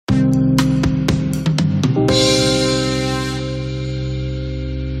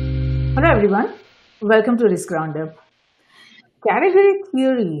everyone. Welcome to Risk Roundup. Category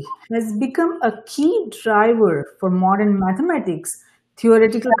theory has become a key driver for modern mathematics,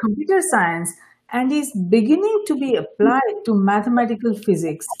 theoretical computer science, and is beginning to be applied to mathematical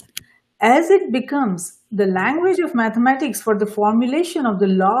physics. As it becomes the language of mathematics for the formulation of the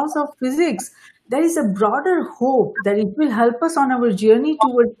laws of physics, there is a broader hope that it will help us on our journey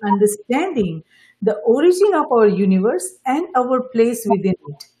towards understanding the origin of our universe and our place within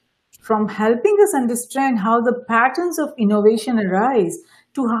it. From helping us understand how the patterns of innovation arise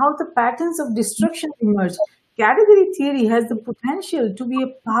to how the patterns of destruction emerge, category theory has the potential to be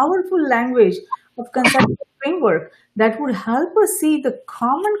a powerful language of conceptual framework that would help us see the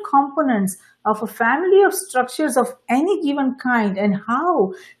common components of a family of structures of any given kind and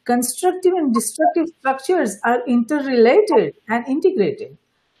how constructive and destructive structures are interrelated and integrated.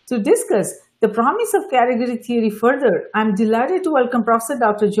 To discuss the promise of category theory further, I'm delighted to welcome Professor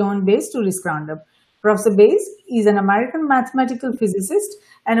Dr. John Bass to Risk Roundup. Professor Bass is an American mathematical physicist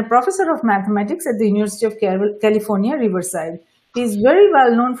and a professor of mathematics at the University of California, Riverside. He is very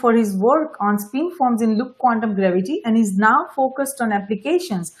well known for his work on spin forms in loop quantum gravity and is now focused on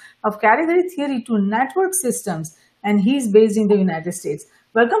applications of category theory to network systems, and he is based in the United States.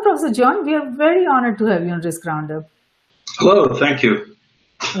 Welcome, Professor John. We are very honored to have you on Risk Roundup. Hello, thank you.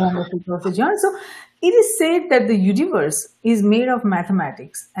 Wonderful, Professor John. So, it is said that the universe is made of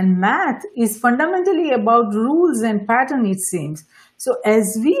mathematics, and math is fundamentally about rules and pattern, it seems. So,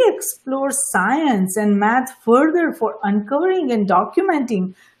 as we explore science and math further for uncovering and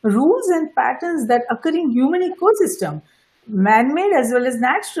documenting rules and patterns that occur in human ecosystem, man-made as well as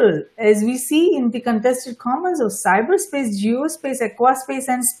natural, as we see in the contested commons of cyberspace, geospace, aquaspace,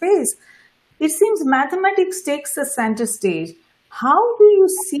 and space, it seems mathematics takes the center stage. How do you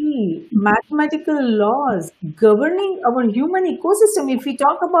see mathematical laws governing our human ecosystem if we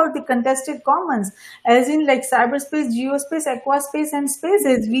talk about the contested commons, as in like cyberspace, geospace, aquaspace, and space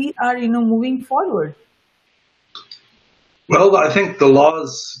as we are, moving forward? Well, I think the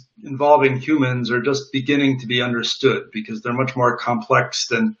laws involving humans are just beginning to be understood because they're much more complex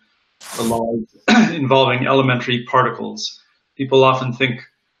than the laws involving elementary particles. People often think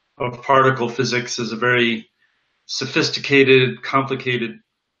of particle physics as a very sophisticated, complicated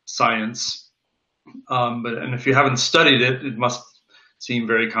science. And if you haven't studied it, it must seem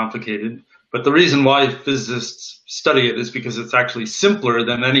very complicated. But the reason why physicists study it is because it's actually simpler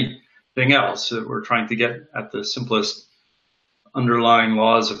than anything else. We're trying to get at the simplest underlying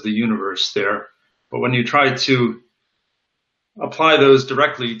laws of the universe there. But when you try to apply those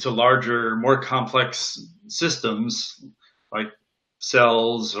directly to larger, more complex systems like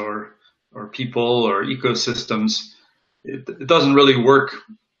cells or people or ecosystems, it doesn't really work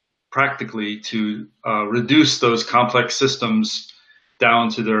practically to reduce those complex systems down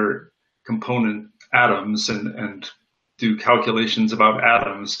to their component atoms and do calculations about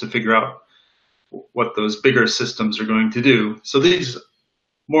atoms to figure out what those bigger systems are going to do. So these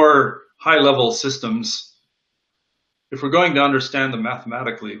more high-level systems, if we're going to understand them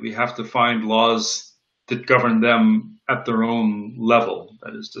mathematically, we have to find laws that govern them at their own level,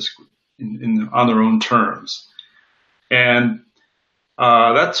 that is, just on their own terms. And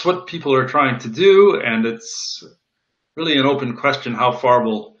that's what people are trying to do, and it's really an open question how far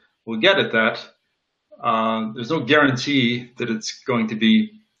we'll get at that. There's no guarantee that it's going to be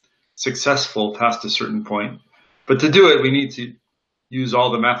successful past a certain point. But to do it, we need to use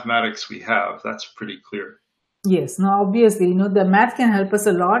all the mathematics we have. That's pretty clear. Yes, no, obviously, the math can help us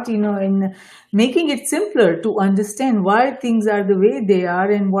a lot, in making it simpler to understand why things are the way they are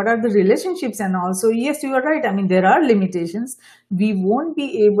and what are the relationships. And also, yes, you are right. I mean, there are limitations. We won't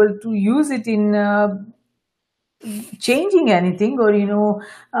be able to use it in changing anything or,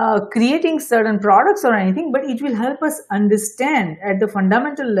 creating certain products or anything, but it will help us understand at the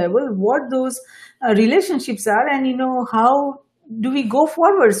fundamental level what those relationships are and, how do we go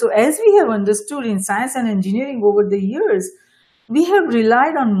forward? So as we have understood in science and engineering over the years, we have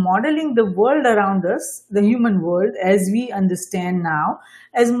relied on modeling the world around us, the human world, as we understand now,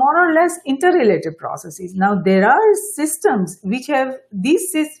 as more or less interrelated processes. Now, there are systems which have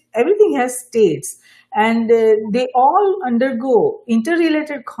everything has states, and they all undergo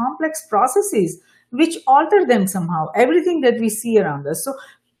interrelated complex processes which alter them somehow, everything that we see around us. So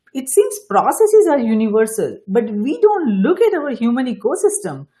it seems processes are universal, but we don't look at our human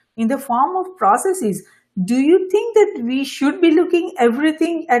ecosystem in the form of processes. Do you think that we should be looking at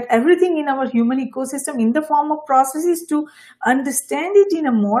everything in our human ecosystem in the form of processes to understand it in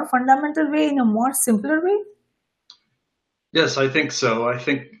a more fundamental way, in a more simpler way? Yes, I think so. I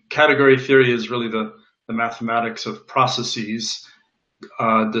think category theory is really the mathematics of processes.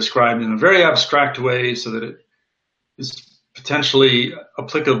 described in a very abstract way so that it is potentially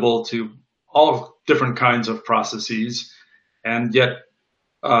applicable to all different kinds of processes, and yet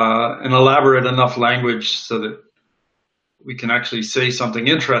an elaborate enough language so that we can actually say something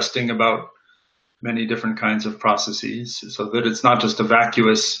interesting about many different kinds of processes, so that it's not just a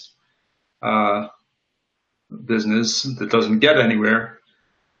vacuous business that doesn't get anywhere.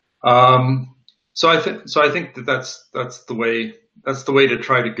 So I think that that's the way to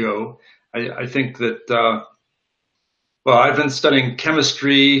try to go. I think that well, I've been studying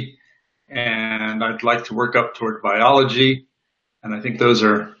chemistry, and I'd like to work up toward biology, and I think those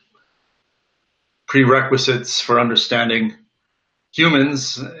are prerequisites for understanding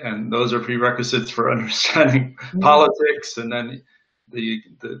humans, and those are prerequisites for understanding politics, and then the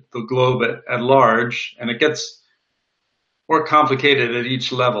globe at large. And it gets more complicated at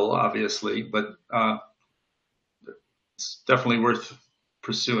each level, obviously, but it's definitely worth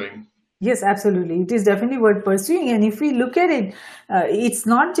pursuing. Yes, absolutely. It is definitely worth pursuing. And if we look at it, it's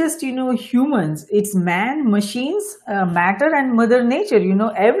not just, humans, it's man, machines, matter, and Mother Nature.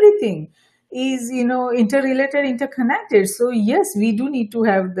 Everything is, interrelated, interconnected. So, yes, we do need to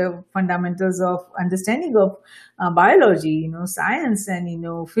have the fundamentals of understanding of biology, science,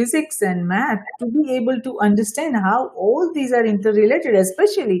 and, physics and math to be able to understand how all these are interrelated,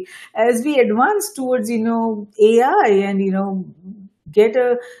 especially as we advance towards, AI and, get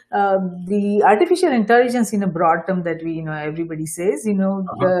the artificial intelligence in a broad term that we everybody says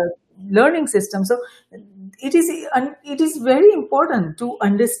the learning system. So it is very important to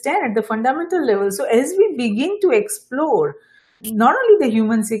understand at the fundamental level. So as we begin to explore not only the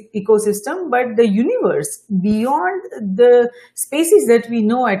human ecosystem but the universe beyond the spaces that we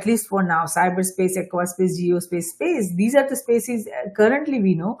know, at least for now, cyberspace, aquaspace, geospace, space, these are the spaces currently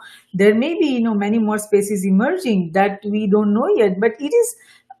we know. There may be many more spaces emerging that we don't know yet, but it is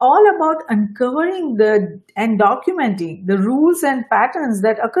all about uncovering and documenting the rules and patterns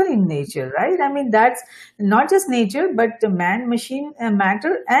that occur in nature, right? I mean, that's not just nature but man, machine,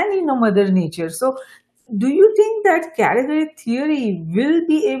 matter, and Mother Nature. So do you think that category theory will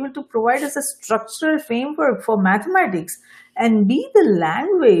be able to provide us a structural framework for mathematics and be the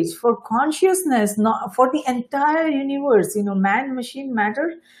language for consciousness, not for the entire universe, man, machine,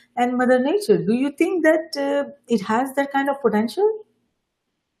 matter, and Mother Nature? Do you think that it has that kind of potential?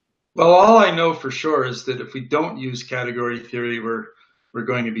 Well, all I know for sure is that if we don't use category theory, we're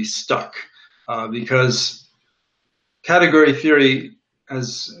going to be stuck, because category theory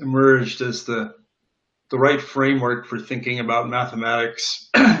has emerged as the right framework for thinking about mathematics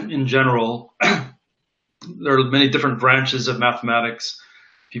in general. There are many different branches of mathematics.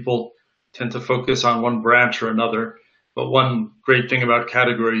 People tend to focus on one branch or another. But one great thing about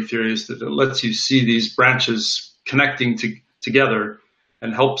category theory is that it lets you see these branches connecting together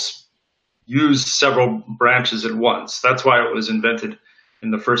and helps use several branches at once. That's why it was invented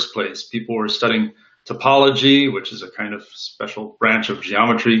in the first place. People were studying topology, which is a kind of special branch of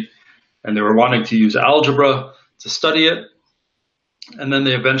geometry, and they were wanting to use algebra to study it. And then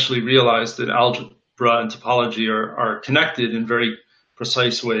they eventually realized that algebra and topology are connected in very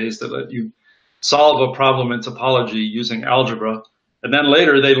precise ways that let you solve a problem in topology using algebra. And then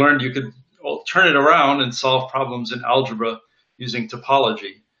later they learned you could turn it around and solve problems in algebra using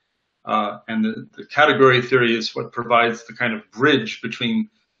topology. And the category theory is what provides the kind of bridge between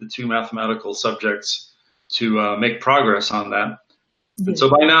the two mathematical subjects to make progress on that. And so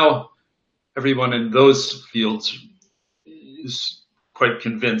by now, everyone in those fields is quite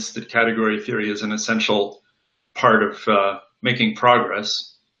convinced that category theory is an essential part of making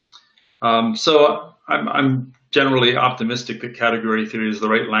progress. So I'm generally optimistic that category theory is the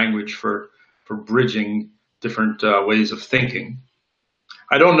right language for bridging different ways of thinking.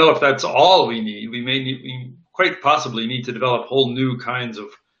 I don't know if that's all we need. We quite possibly need to develop whole new kinds of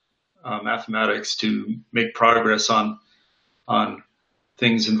mathematics to make progress on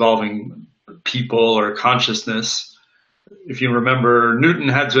things involving people or consciousness. If you remember, Newton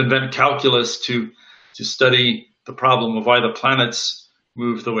had to invent calculus to study the problem of why the planets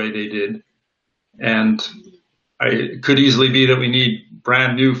move the way they did. And it could easily be that we need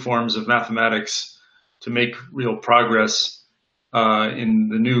brand new forms of mathematics to make real progress in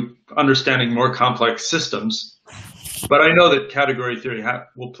the new understanding more complex systems. But I know that category theory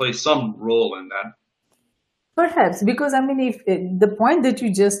will play some role in that. Perhaps because I mean, if the point that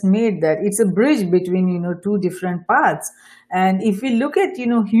you just made, that it's a bridge between two different paths, and if we look at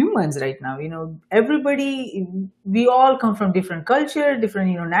humans right now, everybody, we all come from different culture,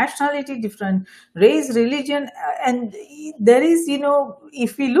 different nationality, different race, religion, and there is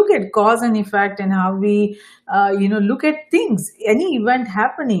if we look at cause and effect and how we look at things, any event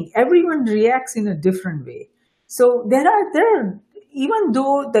happening, everyone reacts in a different way. So there are, even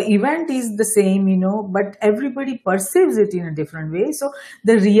though the event is the same, but everybody perceives it in a different way. So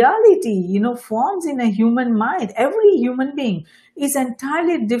the reality forms in a human mind. Every human being is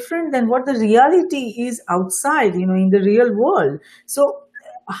entirely different than what the reality is outside, in the real world. So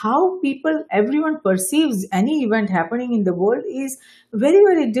how people, everyone perceives any event happening in the world is very,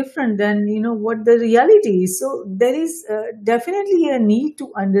 very different than what the reality is. So there is definitely a need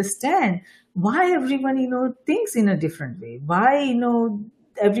to understand why everyone thinks in a different way, why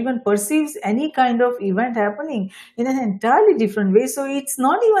everyone perceives any kind of event happening in an entirely different way. So it's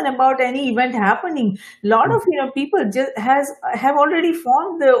not even about any event happening. A lot of people just have already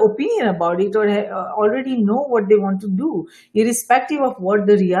formed the opinion about it, or already know what they want to do, irrespective of what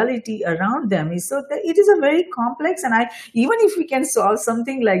the reality around them is. So it is a very complex, and I, even if we can solve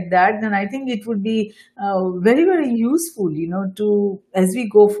something like that, then I think it would be very, very useful, to, as we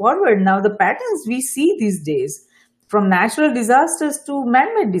go forward. Now the patterns we see these days, from natural disasters to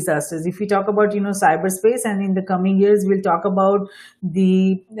man-made disasters. If we talk about cyberspace, and in the coming years we'll talk about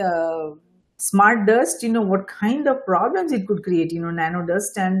the smart dust, what kind of problems it could create, nano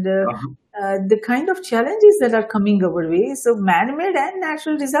dust, and Uh-huh. the kind of challenges that are coming our way. So man-made and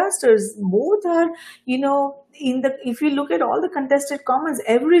natural disasters both are, in the, if you look at all the contested commons,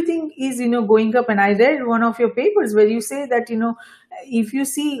 everything is going up. And I read one of your papers where you say that if you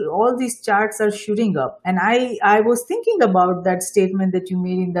see, all these charts are shooting up. And I was thinking about that statement that you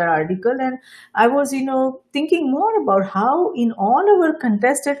made in that article, and I was thinking more about how in all our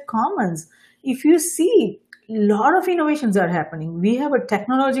contested commons, if you see, a lot of innovations are happening. We have a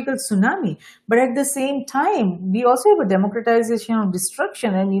technological tsunami, but at the same time we also have a democratization of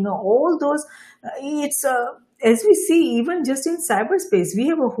destruction, and all those it's as we see, even just in cyberspace, we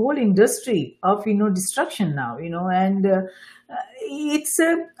have a whole industry of destruction now, and it's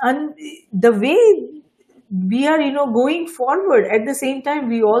the way we are going forward. At the same time,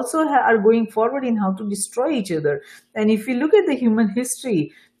 we also are going forward in how to destroy each other. And if you look at the human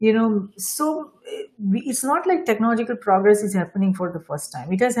history, so it's not like technological progress is happening for the first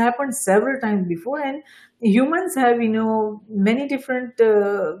time. It has happened several times before, and humans have many different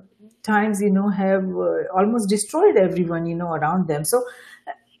times have almost destroyed everyone around them. So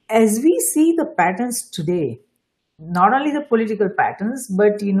as we see the patterns today, not only the political patterns,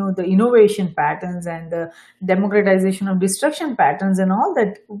 but the innovation patterns and the democratization of destruction patterns and all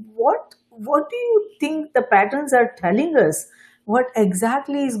that, what do you think the patterns are telling us? What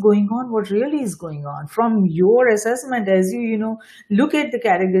exactly is going on? What really is going on from your assessment, as you look at the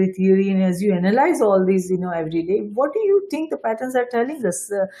category theory, and as you analyze all these every day? What do you think the patterns are telling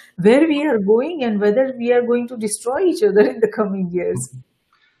us, where we are going, and whether we are going to destroy each other in the coming years?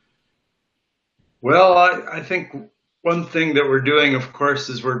 Well, I think one thing that we're doing, of course,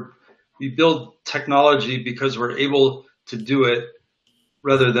 is we build technology because we're able to do it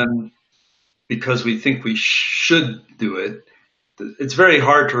rather than because we think we should do it. It's very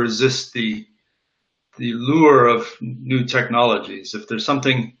hard to resist the lure of new technologies. If there's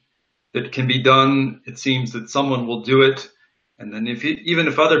something that can be done, it seems that someone will do it, and then even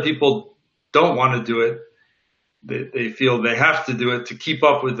if other people don't want to do it, they feel they have to do it to keep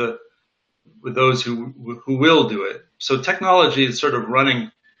up with those who will do it. So technology is sort of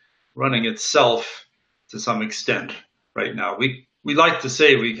running itself to some extent right now. We like to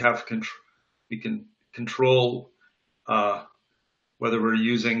say we can control whether we're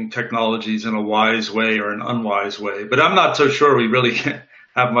using technologies in a wise way or an unwise way, but I'm not so sure we really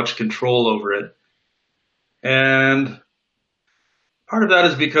have much control over it. And part of that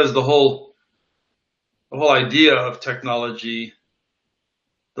is because the whole idea of technology,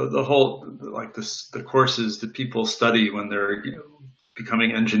 the whole, like this, the courses that people study when they're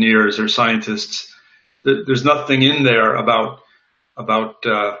becoming engineers or scientists, there's nothing in there about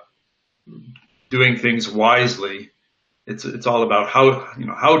doing things wisely. It's all about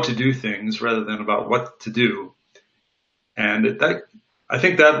how to do things rather than about what to do. And that, I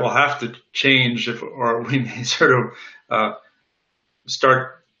think that will have to change, or we may sort of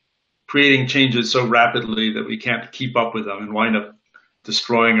start creating changes so rapidly that we can't keep up with them and wind up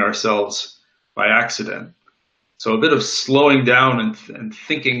destroying ourselves by accident. So a bit of slowing down and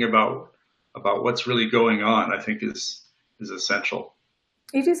thinking about what's really going on, I think, is essential.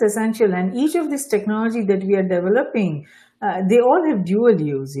 It is essential, and each of this technology that we are developing, they all have dual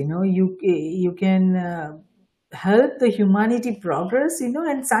use. You can help the humanity progress.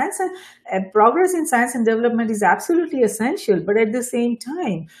 And science and progress in science and development is absolutely essential. But at the same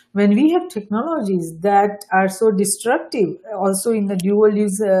time, when we have technologies that are so destructive, also in the dual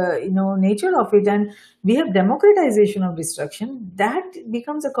use, nature of it, and we have democratization of destruction, that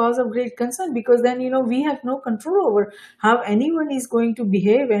becomes a cause of great concern, because then we have no control over how anyone is going to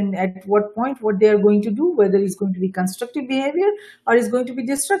behave, and at what point what they are going to do, whether it's going to be constructive behavior or it's going to be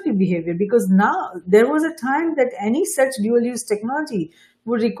destructive behavior. Because now, there was a time that any such dual use technology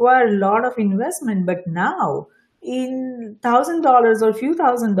would require a lot of investment, but now in $1,000 or few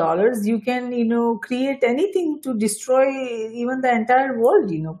 $1,000s, you can create anything to destroy even the entire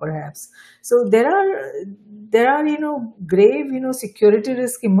world, perhaps. So there are grave security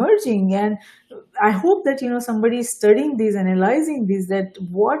risk emerging, and I hope that somebody is studying this, analyzing this, that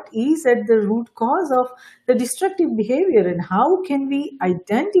what is at the root cause of the destructive behavior, and how can we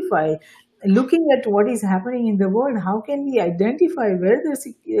identify, looking at what is happening in the world, how can we identify where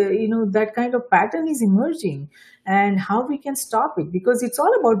that kind of pattern is emerging, and how we can stop it, because it's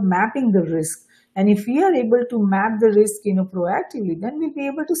all about mapping the risk. And if we are able to map the risk proactively, then we'll be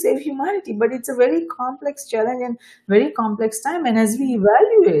able to save humanity. But it's a very complex challenge and very complex time, and as we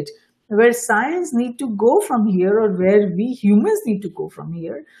evaluate where science need to go from here, or where we humans need to go from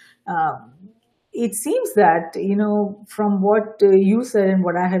here, um, it seems that from what you said and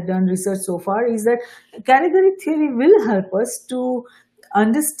what I have done research so far, is that category theory will help us to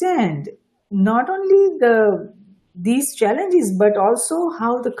understand not only these challenges, but also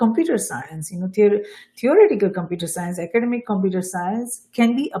how the computer science, theoretical computer science, academic computer science,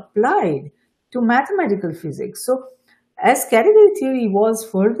 can be applied to mathematical physics. So as category theory evolves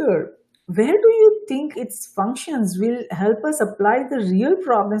further, where do you think its functions will help us apply the real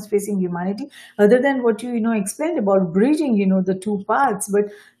problems facing humanity, other than what you explained about bridging the two paths?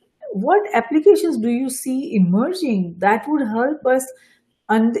 But what applications do you see emerging that would help us,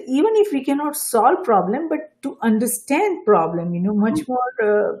 and even if we cannot solve problem, but to understand problem much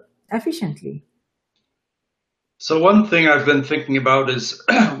more efficiently? So one thing I've been thinking about is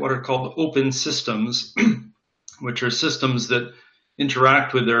what are called open systems, which are systems that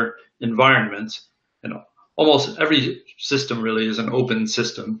interact with their environment. Almost every system really is an open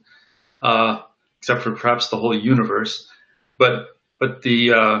system, except for perhaps the whole universe. But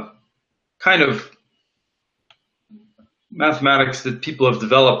the kind of mathematics that people have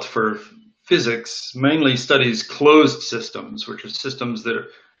developed for physics mainly studies closed systems, which are systems that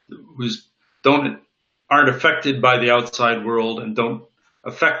aren't affected by the outside world and don't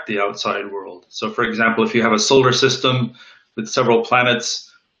affect the outside world. So, for example, if you have a solar system with several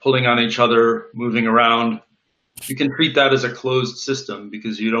planets pulling on each other, moving around, you can treat that as a closed system,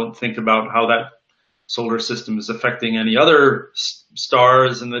 because you don't think about how that solar system is affecting any other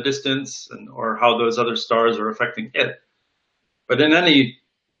stars in the distance, or how those other stars are affecting it. But in any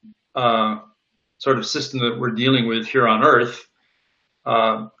sort of system that we're dealing with here on Earth,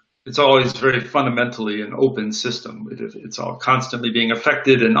 it's always very fundamentally an open system. It's all constantly being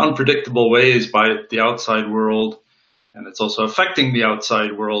affected in unpredictable ways by the outside world, and it's also affecting the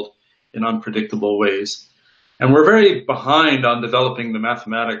outside world in unpredictable ways. And we're very behind on developing the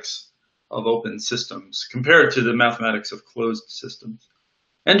mathematics of open systems compared to the mathematics of closed systems.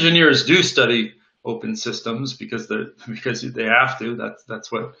 Engineers do study open systems because they have to.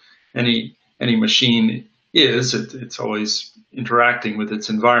 That's what any machine is. It's always interacting with its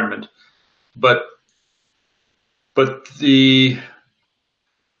environment. But the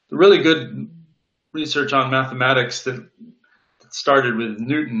really good research on mathematics that started with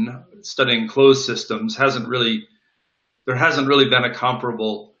Newton studying closed systems there hasn't really been a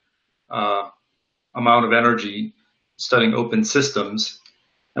comparable amount of energy studying open systems.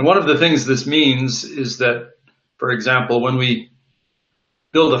 And one of the things this means is that, for example, when we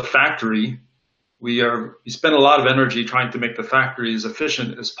build a factory, we spend a lot of energy trying to make the factory as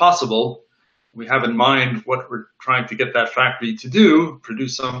efficient as possible. We have in mind what we're trying to get that factory to do,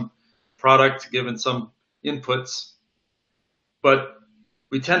 produce some product given some inputs. But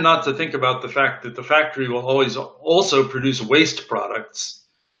we tend not to think about the fact that the factory will always also produce waste products,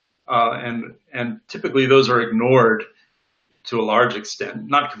 and typically those are ignored to a large extent,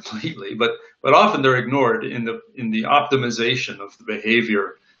 not completely, but often they're ignored in the optimization of the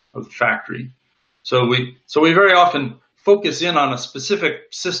behavior of the factory. So we very often focus in on a specific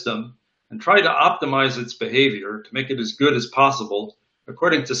system and try to optimize its behavior to make it as good as possible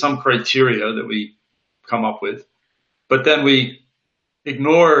according to some criteria that we come up with. But then we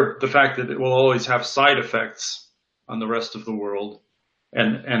ignore the fact that it will always have side effects on the rest of the world.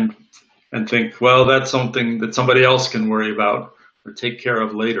 and and think, well, that's something that somebody else can worry about or take care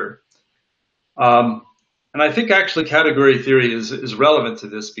of later. Um, and I think actually category theory is relevant to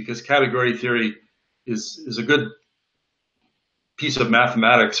this because category theory is a good piece of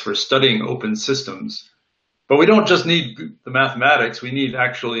mathematics for studying open systems. But we don't just need the mathematics; we need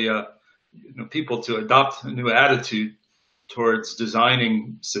actually people to adopt a new attitude towards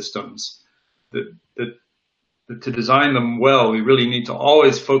designing systems. That, that, that to design them well, we really need to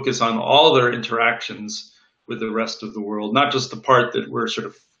always focus on all their interactions with the rest of the world, not just the part that we're sort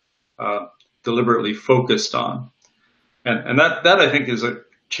of deliberately focused on. And that I think is a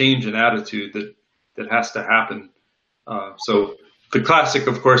change in attitude that has to happen. So the classic,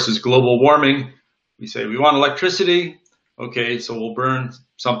 of course, is global warming. We say we want electricity. Okay, so we'll burn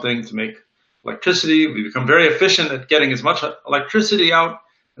something to make electricity. We become very efficient at getting as much electricity out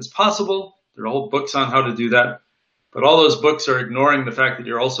as possible. There are whole books on how to do that. But all those books are ignoring the fact that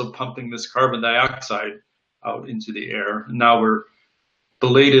you're also pumping this carbon dioxide out into the air. And now we're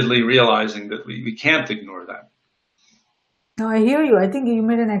belatedly realizing that we can't ignore that. No, I hear you. I think you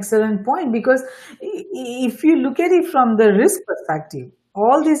made an excellent point because if you look at it from the risk perspective,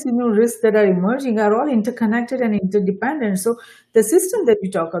 all these new risks that are emerging are all interconnected and interdependent. So the system that we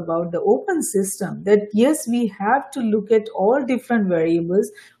talk about, the open system, that yes, we have to look at all different variables,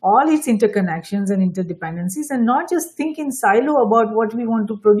 all its interconnections and interdependencies, and not just think in silo about what we want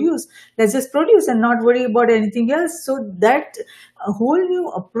to produce. Let's just produce and not worry about anything else. So that a whole new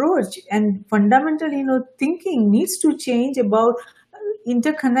approach and fundamental, thinking needs to change about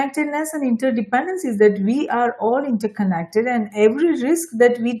interconnectedness and interdependencies, that we are all interconnected, and every risk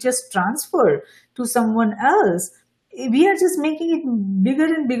that we just transfer to someone else, we are just making it bigger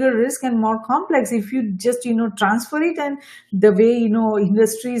and bigger risk and more complex if you just transfer it. And the way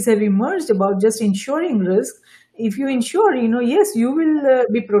industries have emerged about just ensuring risk, if you ensure, yes, you will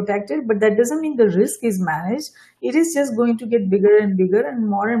be protected, but that doesn't mean the risk is managed. It is just going to get bigger and bigger and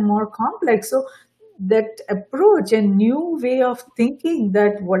more complex. So that approach and new way of thinking,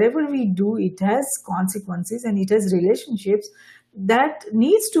 that whatever we do, it has consequences and it has relationships, that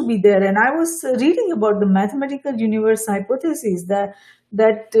needs to be there. And I was reading about the mathematical universe hypothesis, that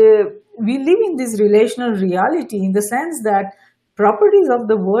we live in this relational reality, in the sense that properties of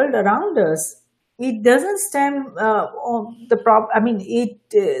the world around us, it doesn't stem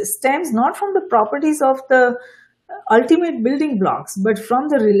it stems not from the properties of the ultimate building blocks, but from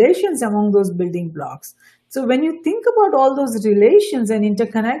the relations among those building blocks. So when you think about all those relations and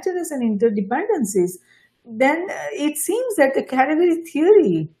interconnectedness and interdependencies, then it seems that the category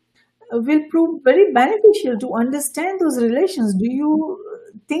theory will prove very beneficial to understand those relations. Do you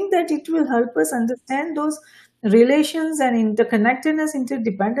think that it will help us understand those relations and interconnectedness,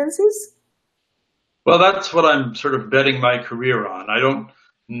 interdependencies? Well, that's what I'm sort of betting my career on. I don't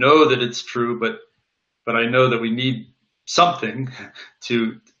know that it's true, but I know that we need something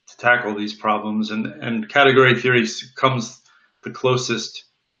to tackle these problems, and category theory comes the closest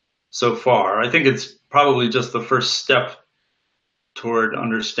so far. I think it's probably just the first step toward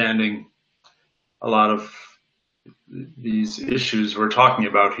understanding a lot of these issues we're talking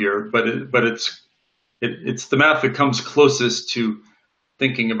about here. But it's the math that comes closest to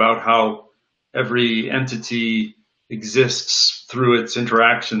thinking about how every entity exists through its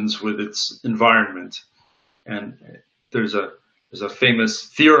interactions with its environment. And there's a famous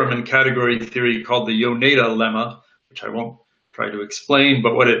theorem in category theory called the Yoneda lemma, which I won't try to explain,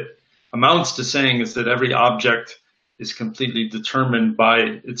 but what it amounts to saying is that every object is completely determined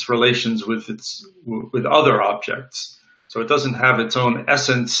by its relations with other objects. So it doesn't have its own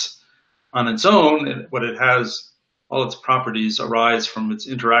essence on its own. What it has, all its properties arise from its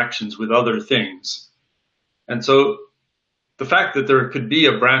interactions with other things. And so the fact that there could be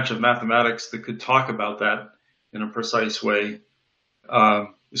a branch of mathematics that could talk about that in a precise way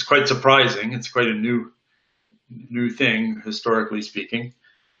is quite surprising. It's quite a new thing, historically speaking.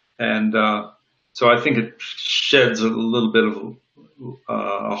 And so I think it sheds a little bit of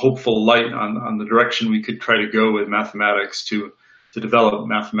a hopeful light on the direction we could try to go with mathematics to develop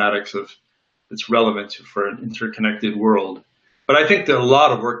mathematics that's relevant for an interconnected world. But I think that a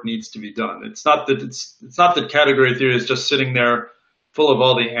lot of work needs to be done. It's not that category theory is just sitting there full of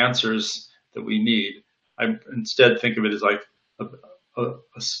all the answers that we need. I instead think of it as like a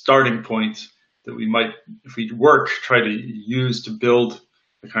starting point that we might, if we work, try to use to build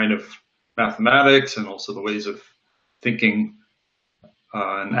the kind of mathematics and also the ways of thinking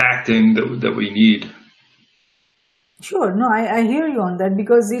and acting that we need. Sure. No, I hear you on that,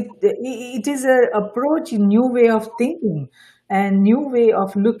 because it is a approach, a new way of thinking and new way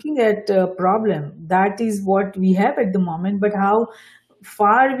of looking at a problem. That is what we have at the moment. But how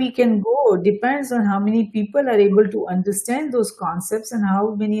far we can go depends on how many people are able to understand those concepts and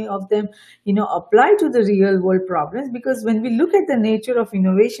how many of them apply to the real world problems. Because when we look at the nature of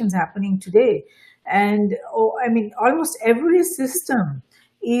innovations happening today, and almost every system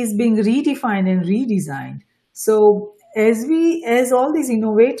is being redefined and redesigned. So as all these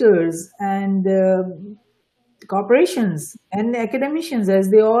innovators and corporations and academicians, as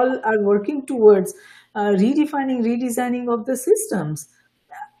they all are working towards redefining, redesigning of the systems,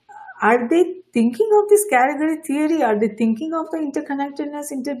 are they thinking of this category theory? Are they thinking of the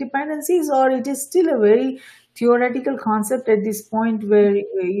interconnectedness, interdependencies, or it is still a very theoretical concept at this point where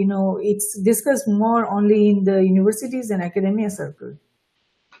it's discussed more only in the universities and academia circle?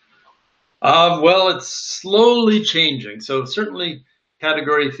 Well, it's slowly changing. So certainly,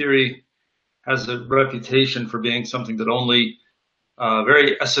 category theory has a reputation for being something that only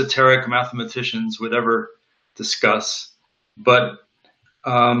very esoteric mathematicians would ever discuss. But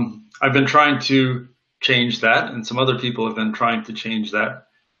I've been trying to change that, and some other people have been trying to change that.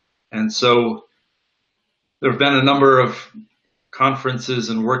 And so there have been a number of conferences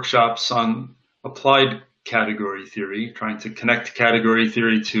and workshops on applied category theory, trying to connect category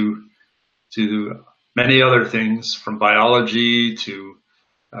theory to many other things, from biology to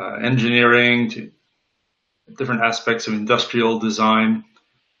engineering to different aspects of industrial design.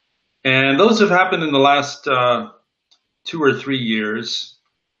 And those have happened in the last 2 or 3 years.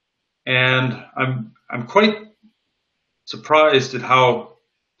 And I'm quite surprised at how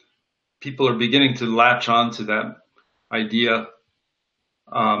people are beginning to latch on to that idea.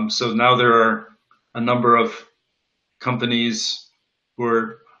 So now there are a number of companies who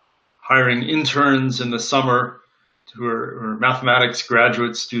are hiring interns in the summer who are mathematics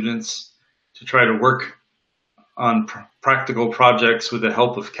graduate students to try to work on practical projects with the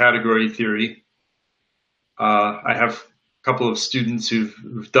help of category theory. I have a couple of students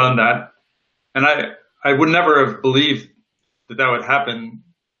who've done that, and I would never have believed that would happen,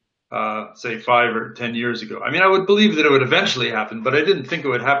 say 5 or 10 years ago. I mean, I would believe that it would eventually happen, but I didn't think it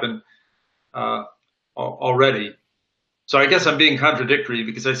would happen already. So I guess I'm being contradictory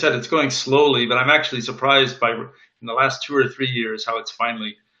because I said it's going slowly, but I'm actually surprised by in the last 2 or 3 years how it's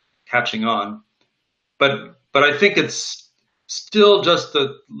finally catching on. But I think it's still just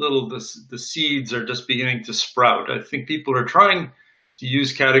the seeds are just beginning to sprout. I think people are trying to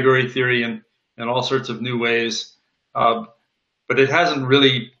use category theory in all sorts of new ways, but it hasn't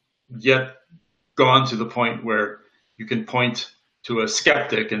really yet gone to the point where you can point to a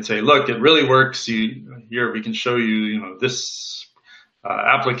skeptic and say, look, it really works. Here, we can show you, this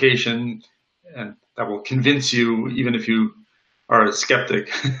application, and that will convince you, even if you are a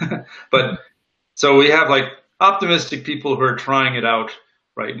skeptic. But so we have like optimistic people who are trying it out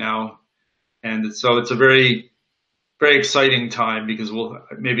right now. And so it's a very, very exciting time because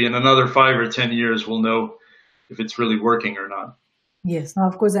maybe in another 5 or 10 years, we'll know if it's really working or not. Yes, now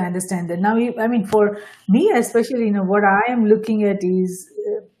of course I understand that. Now, for me especially, what I am looking at is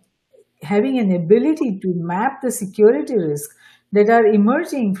having an ability to map the security risks that are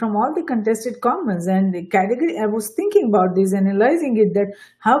emerging from all the contested commons and the category. I was thinking about this, analyzing it, that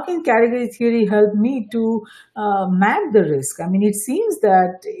how can category theory help me to map the risk? I mean, it seems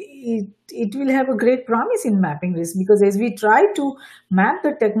that it will have a great promise in mapping risk, because as we try to map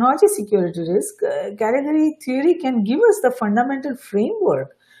the technology security risk, category theory can give us the fundamental framework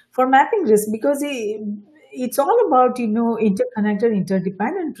for mapping risk, because it's all about interconnected,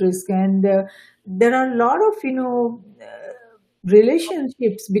 interdependent risk, and there are a lot of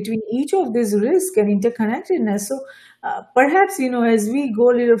relationships between each of these risks and interconnectedness. So perhaps as we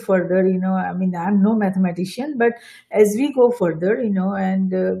go a little further, I'm no mathematician, but as we go further,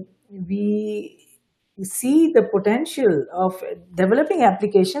 and we see the potential of developing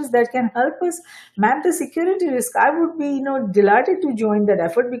applications that can help us map the security risk, I would be delighted to join that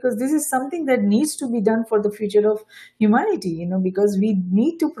effort, because this is something that needs to be done for the future of humanity, because we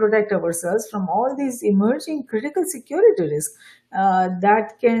need to protect ourselves from all these emerging critical security risks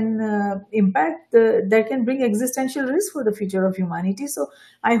that can that can bring existential risk for the future of humanity. So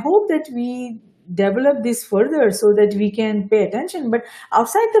I hope that we develop this further so that we can pay attention. But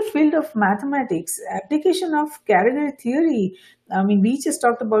outside the field of mathematics, application of category theory, we just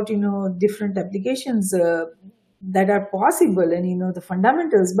talked about different applications that are possible, and the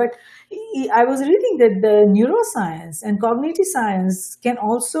fundamentals. But I was reading that the neuroscience and cognitive science can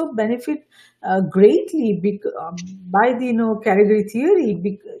also benefit greatly by the category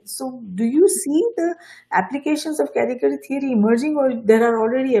theory. So do you see the applications of category theory emerging, or there are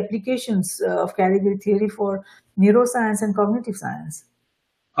already applications of category theory for neuroscience and cognitive science?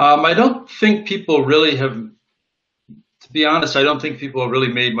 I don't think people really have To be honest, I don't think people have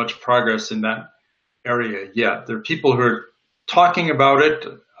really made much progress in that area yet. There are people who are talking about it,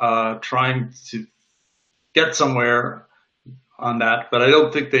 trying to get somewhere on that, but I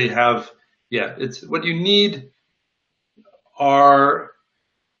don't think they have yet. It's what you need are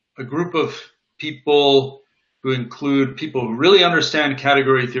a group of people who include people who really understand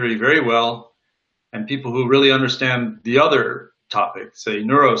category theory very well and people who really understand the other topic, say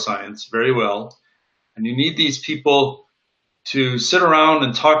neuroscience, very well. And you need these people to sit around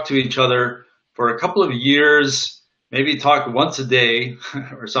and talk to each other for a couple of years, maybe talk once a day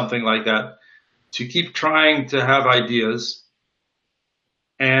or something like that, to keep trying to have ideas.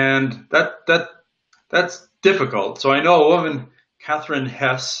 And that's difficult. So I know a woman, Catherine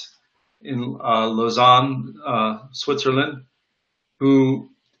Hess, in Lausanne, Switzerland, who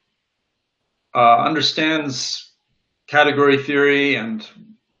understands category theory and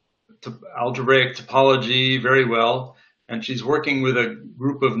algebraic topology very well. And she's working with a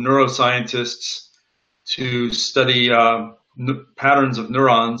group of neuroscientists to study patterns of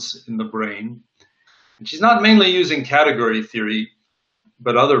neurons in the brain. And she's not mainly using category theory,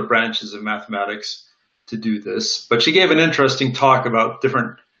 but other branches of mathematics to do this. But she gave an interesting talk about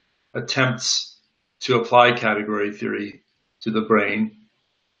different attempts to apply category theory to the brain.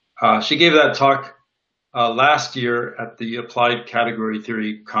 She gave that talk last year at the Applied Category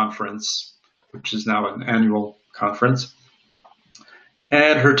Theory Conference, which is now an annual conference.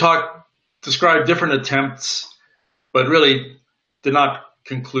 And her talk described different attempts, but really did not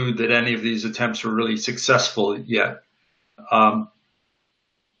conclude that any of these attempts were really successful yet.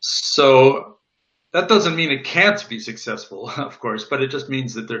 So that doesn't mean it can't be successful, of course, but it just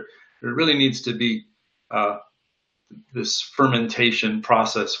means that there really needs to be this fermentation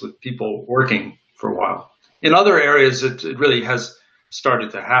process with people working for a while. In other areas, it really has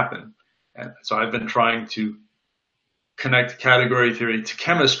started to happen. And so I've been trying to connect category theory to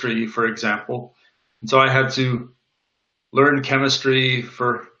chemistry, for example. And so I had to learn chemistry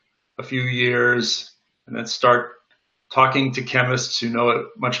for a few years and then start talking to chemists who know it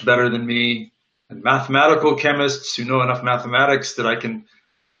much better than me, and mathematical chemists who know enough mathematics that I can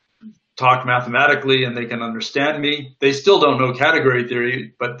talk mathematically and they can understand me. They still don't know category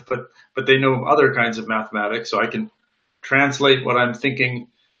theory, but they know other kinds of mathematics, so I can translate what I'm thinking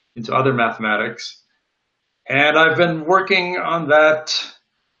into other mathematics. And I've been working on that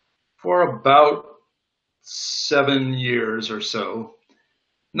for about 7 years or so.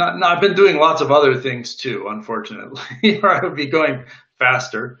 I've been doing lots of other things too, unfortunately, or I would be going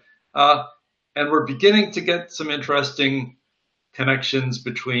faster. And we're beginning to get some interesting connections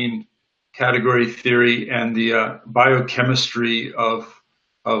between category theory and the biochemistry of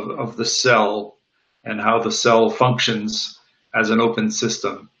the cell and how the cell functions as an open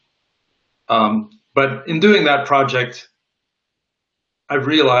system. But in doing that project, I've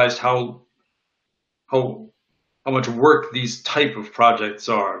realized how much work these type of projects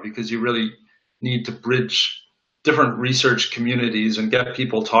are, because you really need to bridge different research communities and get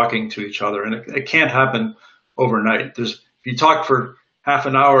people talking to each other. And it can't happen overnight. If you talk for half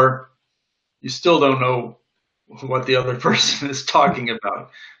an hour, you still don't know what the other person is talking about.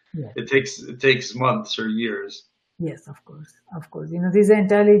 Yeah. It takes months or years. Yes, of course, of course. This is an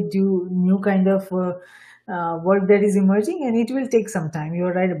entirely new kind of work that is emerging, and it will take some time.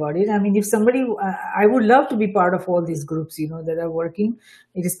 You're right about it. I mean, if somebody, I would love to be part of all these groups, that are working,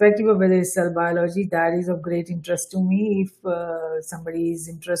 irrespective of whether it's cell biology. That is of great interest to me. If somebody is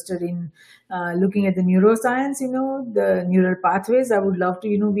interested in looking at the neuroscience, the neural pathways, I would love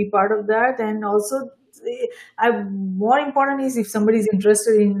to, be part of that. And also, more important is if somebody is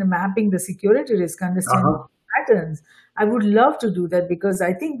interested in mapping the security risk, understanding patterns. I would love to do that, because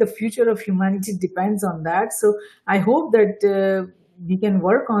I think the future of humanity depends on that. So I hope that we can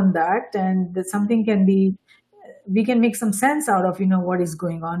work on that, and that we can make some sense out of what is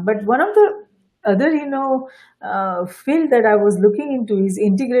going on. But one of the other field that I was looking into is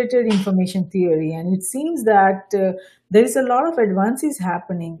integrated information theory, and it seems that there is a lot of advances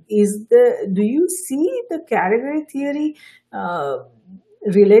happening. Do you see the category theory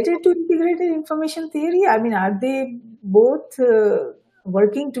related to integrated information theory? I mean, are they both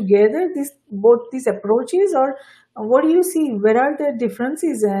working together, both these approaches, or what do you see? Where are the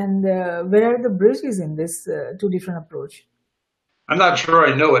differences, and where are the bridges in this two different approach? I'm not sure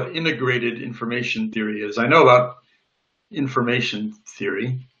I know what integrated information theory is. I know about information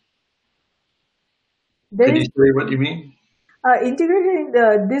theory. Can you say what you mean? Integrated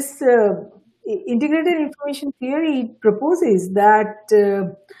information theory proposes that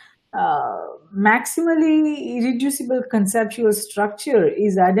maximally irreducible conceptual structure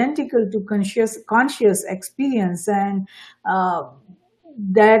is identical to conscious experience, and uh,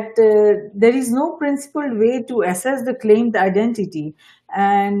 that there is no principled way to assess the claimed identity.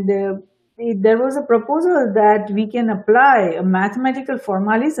 And there was a proposal that we can apply a mathematical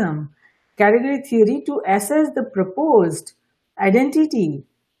formalism, category theory, to assess the proposed identity,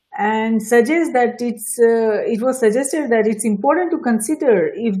 and suggest that it was suggested that it's important to consider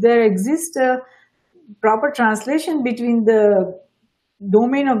if there exists a proper translation between the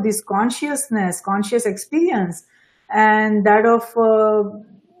domain of this conscious experience, and that of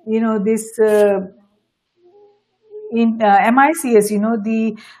this in MICS,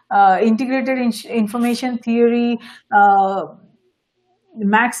 the integrated information theory,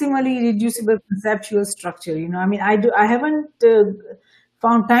 maximally reducible conceptual structure. I mean, I haven't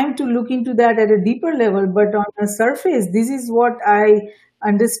found time to look into that at a deeper level, but on the surface, this is what I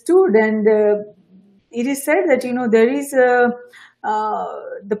understood. And it is said that there is the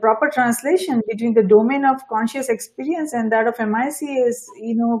proper translation between the domain of conscious experience and that of MICS,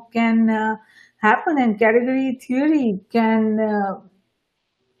 can happen, and category theory can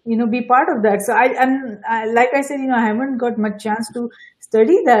be part of that. So like I said, I haven't got much chance to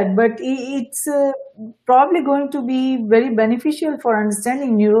study that, but it's probably going to be very beneficial for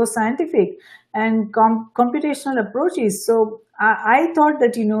understanding neuroscientific and computational approaches. So I thought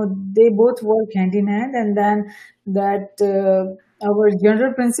that they both work hand in hand, and then that our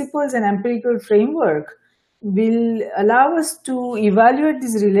general principles and empirical framework will allow us to evaluate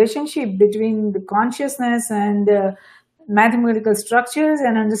this relationship between the consciousness and mathematical structures,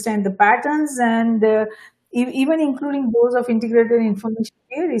 and understand the patterns, and even including those of integrated information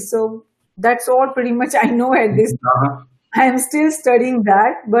theory. So that's all pretty much I know at this. Uh-huh. I am still studying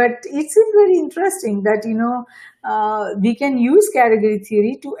that, but it's very interesting that we can use category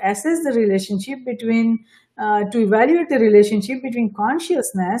theory to assess the relationship between to evaluate the relationship between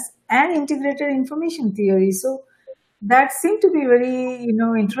consciousness and integrated information theory. So that seemed to be very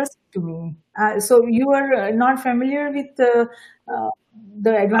interesting to me. So you are not familiar with the I'm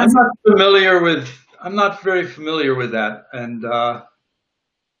advanced. not familiar with. I'm not very familiar with that, and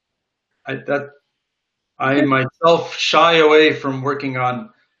that I myself shy away from working on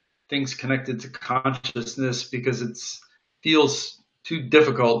things connected to consciousness because it feels too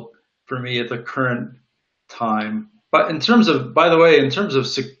difficult for me at the current time. But by the way, in terms of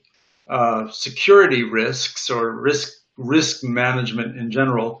security risks or risk management in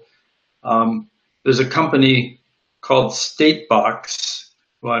general, there's a company called Statebox,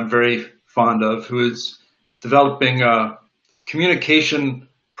 who I'm very fond of, who is developing communication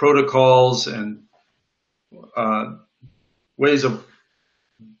protocols and ways of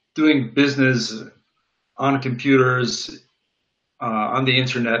doing business on computers, on the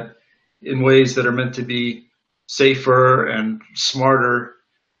internet, in ways that are meant to be safer and smarter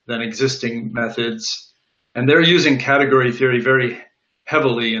than existing methods. And they're using category theory very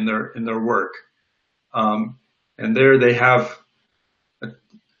heavily in their work. And there they have a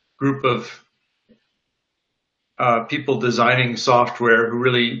group of people designing software who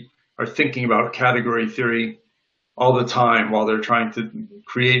really are thinking about category theory all the time while they're trying to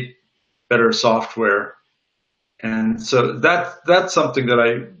create better software. And so that's something that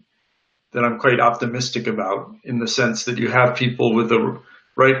I'm quite optimistic about, in the sense that you have people with the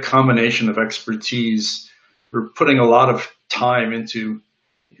right combination of expertise who are putting a lot of time into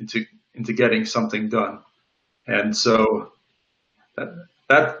getting something done. And so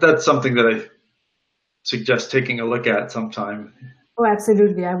that's something that I suggest taking a look at sometime. Oh,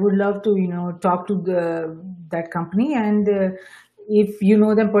 absolutely. I would love to, talk to that company, and if you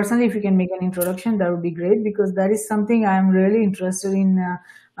know them personally, if you can make an introduction, that would be great, because that is something I'm really interested in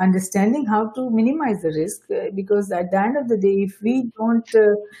understanding how to minimize the risk. Because at the end of the day, if we don't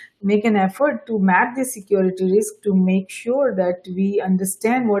make an effort to map the security risk, to make sure that we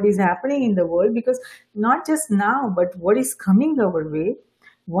understand what is happening in the world, because not just now, but what is coming our way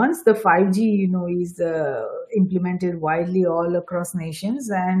once the 5G, is implemented widely all across nations,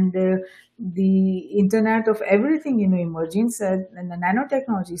 and the Internet of Everything, emerging, and the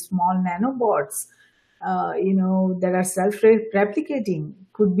nanotechnology, small nanobots, that are self-replicating,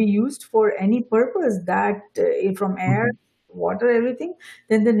 could be used for any purpose, that from air, water, everything,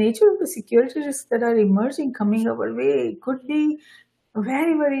 then the nature of the security risks that are emerging, coming our way, could be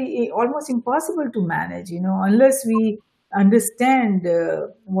very, very almost impossible to manage, unless we understand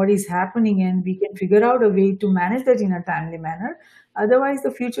what is happening, and we can figure out a way to manage that in a timely manner. Otherwise,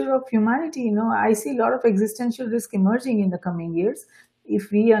 the future of humanity, I see a lot of existential risk emerging in the coming years if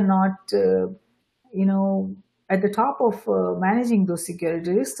we are not, you know, at the top of managing those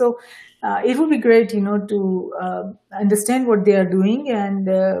security risks. So it would be great, to understand what they are doing and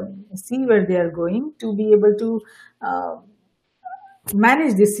see where they are going to be able to uh,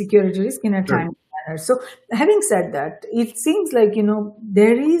 manage this security risk in a Sure. timely manner. So, having said that, it seems like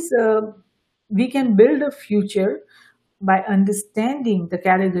there is we can build a future by understanding the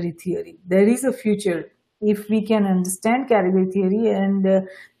category theory. There is a future if we can understand category theory and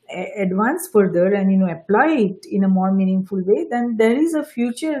advance further and apply it in a more meaningful way. Then there is a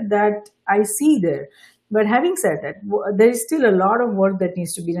future that I see there. But having said that, there is still a lot of work that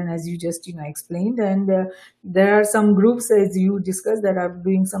needs to be done, as you just explained, and there are some groups, as you discussed, that are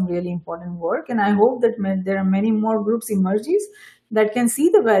doing some really important work. And I hope that there are many more groups emerges that can see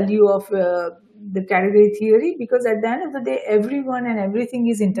the value of the category theory, because at the end of the day, everyone and everything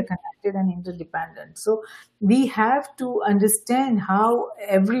is interconnected and interdependent. So we have to understand how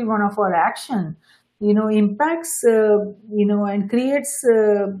every one of our action impacts and creates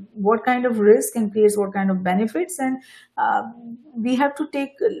what kind of risk and creates what kind of benefits. And uh, we have to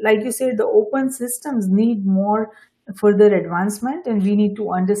take, like you said, the open systems need more further advancement, and we need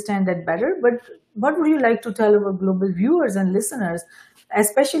to understand that better. But what would you like to tell our global viewers and listeners,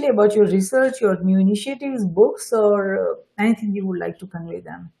 especially about your research, your new initiatives, books, or anything you would like to convey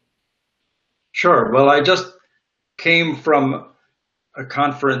them? Sure. Well, I just came from a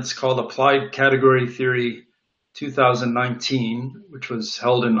conference called Applied Category Theory 2019, which was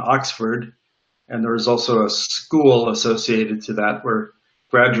held in Oxford. And there was also a school associated to that where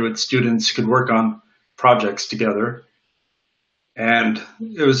graduate students could work on projects together. And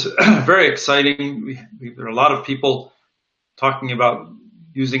it was very exciting. There were a lot of people talking about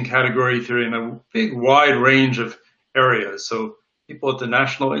using category theory in a big, wide range of areas. So people at the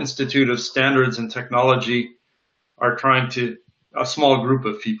National Institute of Standards and Technology are trying to, a small group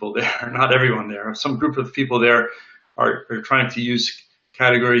of people there, not everyone there, some group of people there are trying to use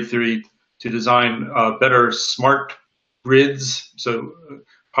category theory to design better smart grids, so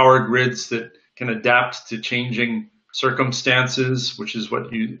power grids that can adapt to changing circumstances, which is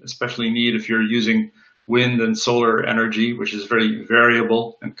what you especially need if you're using wind and solar energy, which is very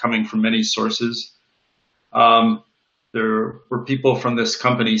variable and coming from many sources. There were people from this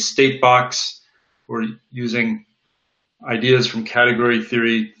company, Statebox, who were using ideas from category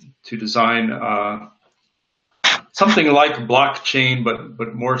theory to design something like blockchain,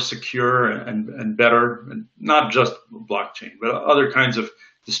 but more secure and better, and not just blockchain, but other kinds of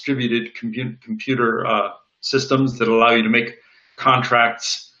distributed computer systems that allow you to make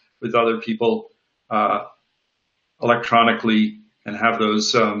contracts with other people electronically and have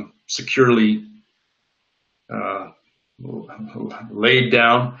those securely laid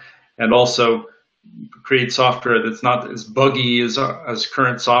down, and also create software that's not as buggy as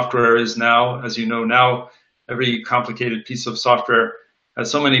current software is now. As you know, now every complicated piece of software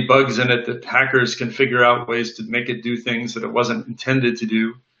has so many bugs in it that hackers can figure out ways to make it do things that it wasn't intended to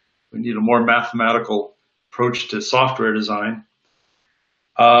do. We need a more mathematical approach to software design.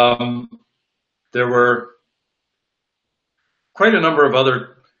 There were quite a number of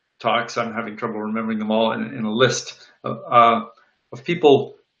other talks. I'm having trouble remembering them all in a list of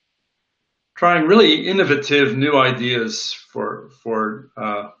people trying really innovative new ideas for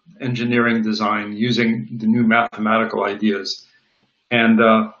engineering design using the new mathematical ideas. And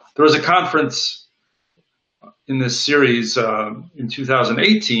there was a conference in this series in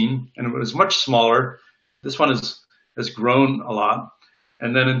 2018, and it was much smaller. This one has grown a lot.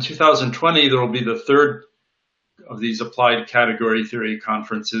 And then in 2020, there will be the third of these applied category theory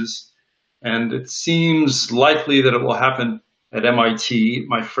conferences. And it seems likely that it will happen at MIT.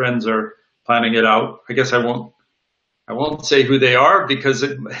 My friends are planning it out. I guess I won't say who they are because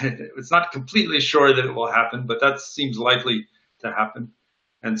it's not completely sure that it will happen, but that seems likely to happen.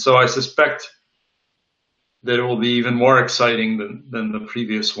 And so I suspect that it will be even more exciting than the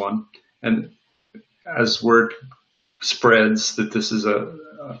previous one. And as word spreads that this is a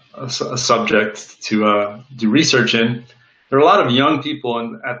subject to do research in, there are a lot of young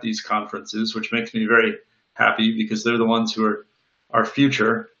people at these conferences, which makes me very happy because they're the ones who are our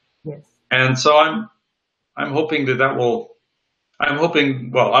future. Yes. And so I'm hoping that will. I'm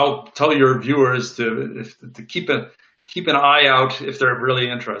hoping. Well, I'll tell your viewers to keep an eye out if they're really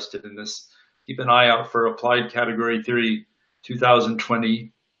interested in this. Keep an eye out for Applied Category Theory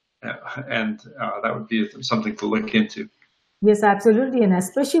 2020, and that would be something to look into. Yes, absolutely. And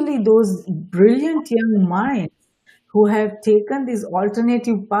especially those brilliant young minds who have taken this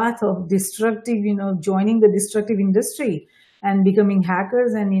alternative path of destructive, joining the destructive industry and becoming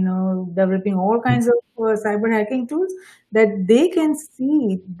hackers and, developing all kinds of cyber hacking tools, that they can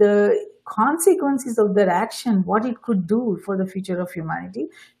see the consequences of their action, what it could do for the future of humanity.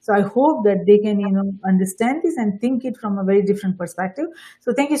 So I hope that they can, understand this and think it from a very different perspective.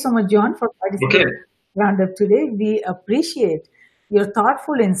 So thank you so much, John, for Okay. participating in the roundup today. We appreciate your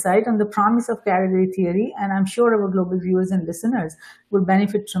thoughtful insight on the promise of category theory, and I'm sure our global viewers and listeners will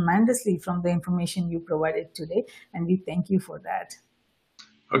benefit tremendously from the information you provided today, and we thank you for that.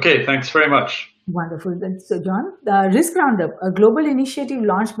 Okay, thanks very much. Wonderful. So, John, the Risk Roundup, a global initiative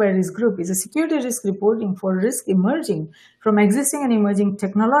launched by Risk Group, is a security risk reporting for risk emerging from existing and emerging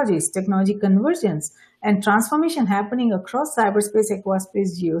technologies, technology convergence, and transformation happening across cyberspace,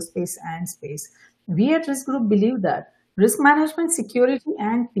 aquaspace, geospace, and space. We at Risk Group believe that risk management, security,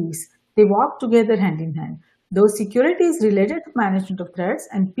 and peace, they walk together hand in hand. Though security is related to management of threats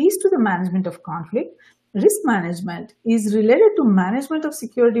and peace to the management of conflict, risk management is related to management of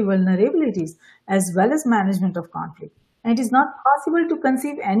security vulnerabilities as well as management of conflict. And it is not possible to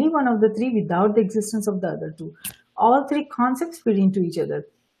conceive any one of the three without the existence of the other two. All three concepts feed into each other.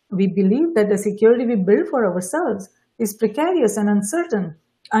 We believe that the security we build for ourselves is precarious and uncertain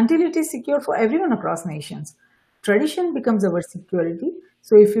until it is secure for everyone across nations. Tradition becomes our security.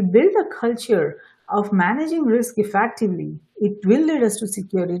 So, if we build a culture of managing risk effectively, it will lead us to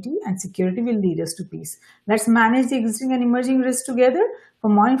security, and security will lead us to peace. Let's manage the existing and emerging risks together. For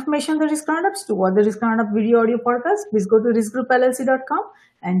more information on the Risk Roundups, to watch the Risk Roundup video audio podcast, please go to riskgroupllc.com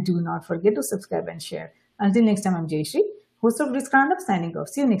and do not forget to subscribe and share. Until next time, I'm Jayashree, host of Risk Roundup, signing off.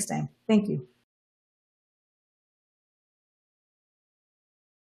 See you next time. Thank you.